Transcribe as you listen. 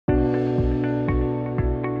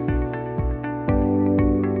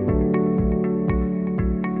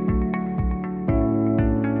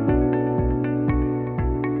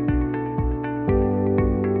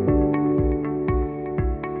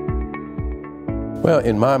Well,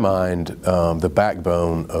 in my mind, the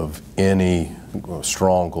backbone of any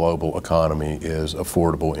strong global economy is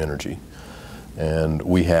affordable energy. And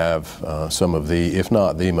we have some of the, if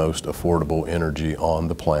not the most affordable energy on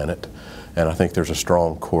the planet. And I think there's a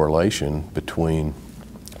strong correlation between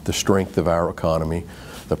the strength of our economy,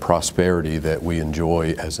 the prosperity that we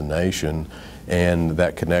enjoy as a nation, and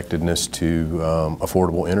that connectedness to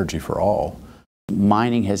affordable energy for all.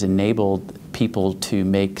 Mining has enabled people to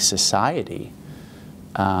make society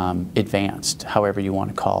advanced, however you want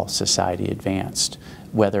to call society advanced,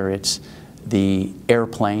 whether it's the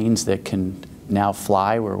airplanes that can now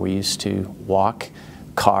fly where we used to walk,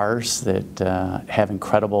 cars that have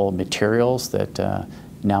incredible materials that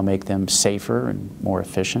now make them safer and more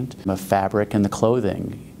efficient, the fabric and the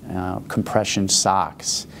clothing, compression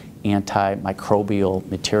socks, antimicrobial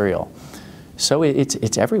material. So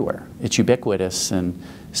it's everywhere. It's ubiquitous, and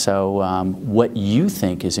so what you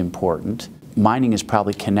think is important, mining is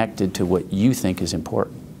probably connected to what you think is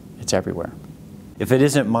important. It's everywhere. If it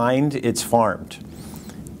isn't mined, it's farmed.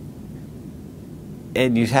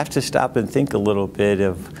 And you have to stop and think a little bit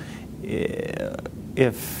of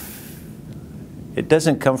if it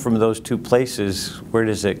doesn't come from those two places, where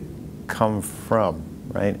does it come from,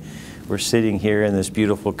 right? We're sitting here in this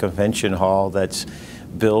beautiful convention hall that's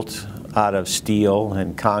built out of steel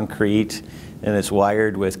and concrete, and it's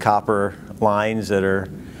wired with copper lines that are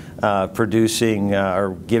producing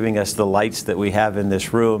or giving us the lights that we have in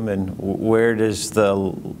this room. And where does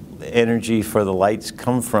the energy for the lights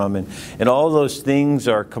come from? And all those things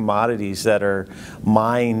are commodities that are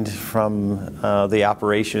mined from the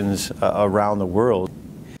operations around the world.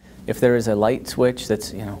 If there is a light switch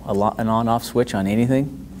that's, an on-off switch on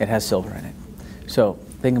anything, it has silver in it. So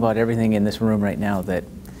think about everything in this room right now that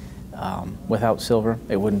without silver,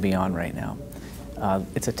 it wouldn't be on right now.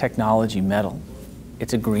 It's a technology metal.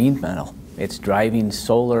 It's a green metal. It's driving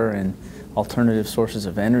solar and alternative sources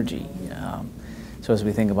of energy. So as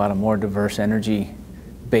we think about a more diverse energy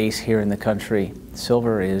base here in the country,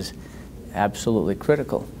 silver is absolutely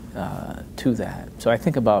critical to that. So I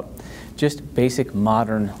think about just basic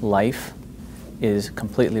modern life is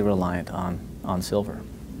completely reliant on silver.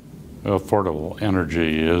 Affordable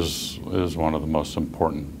energy is one of the most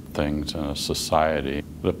important things in a society.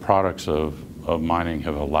 The products of mining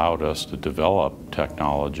have allowed us to develop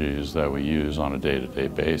technologies that we use on a day-to-day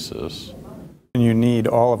basis. And you need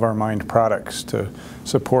all of our mined products to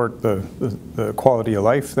support the quality of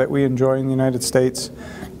life that we enjoy in the United States,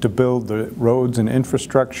 to build the roads and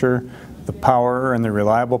infrastructure, the power and the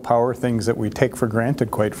reliable power, things that we take for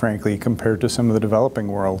granted, quite frankly, compared to some of the developing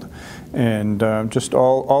world. And just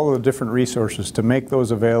all of the different resources to make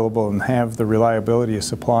those available and have the reliability of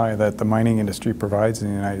supply that the mining industry provides in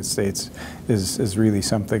the United States is really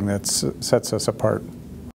something that sets us apart.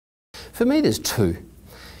 For me, there's two.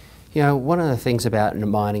 One of the things about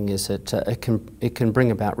mining is that it can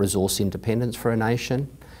bring about resource independence for a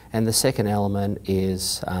nation. And the second element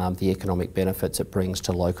is the economic benefits it brings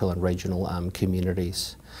to local and regional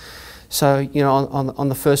communities. So, on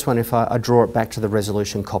the first one, if I draw it back to the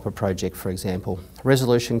Resolution Copper project, for example,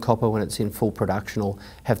 Resolution Copper, when it's in full production, will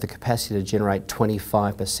have the capacity to generate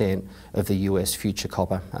 25% of the US future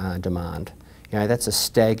copper demand. That's a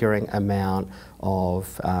staggering amount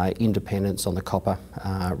of independence on the copper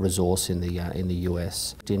resource in the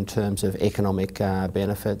US. In terms of economic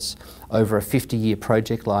benefits, over a 50-year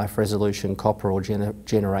project life, Resolution Copper will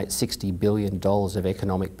generate $60 billion of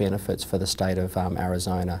economic benefits for the state of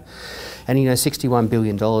Arizona. And $61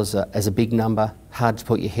 billion is a big number, hard to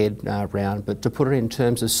put your head around, but to put it in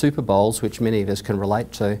terms of Super Bowls, which many of us can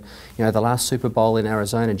relate to, the last Super Bowl in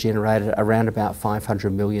Arizona generated around about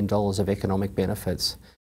 $500 million of economic benefits.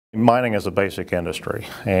 Mining is a basic industry,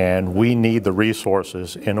 and we need the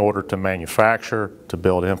resources in order to manufacture, to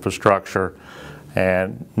build infrastructure,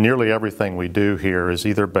 and nearly everything we do here is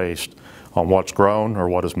either based on what's grown or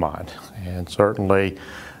what is mined. And certainly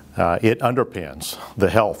it underpins the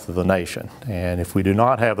health of the nation. And if we do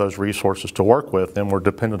not have those resources to work with, then we're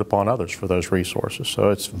dependent upon others for those resources. So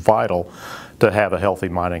it's vital to have a healthy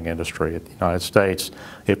mining industry in the United States.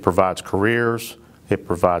 It provides careers, it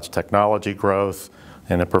provides technology growth,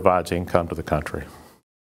 and it provides income to the country.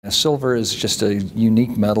 Silver is just a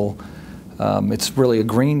unique metal. It's really a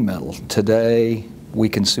green metal. Today, we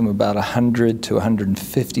consume about 100 to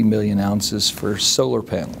 150 million ounces for solar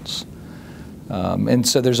panels. And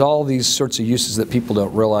so there's all these sorts of uses that people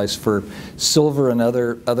don't realize for silver and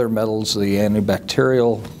other metals. The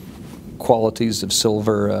antibacterial qualities of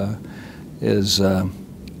silver it's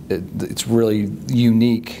really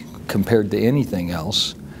unique compared to anything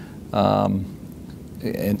else.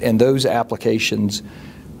 And those applications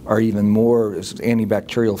are even more,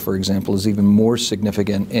 antibacterial, for example, is even more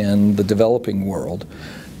significant in the developing world.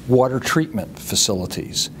 Water treatment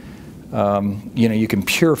facilities. You know, you can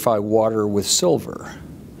purify water with silver.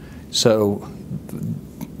 So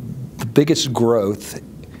the biggest growth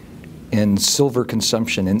in silver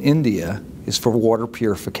consumption in India is for water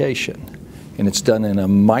purification. And it's done in a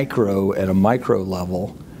micro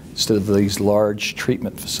level instead of these large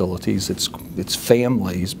treatment facilities. It's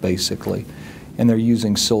families, basically, and they're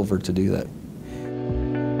using silver to do that.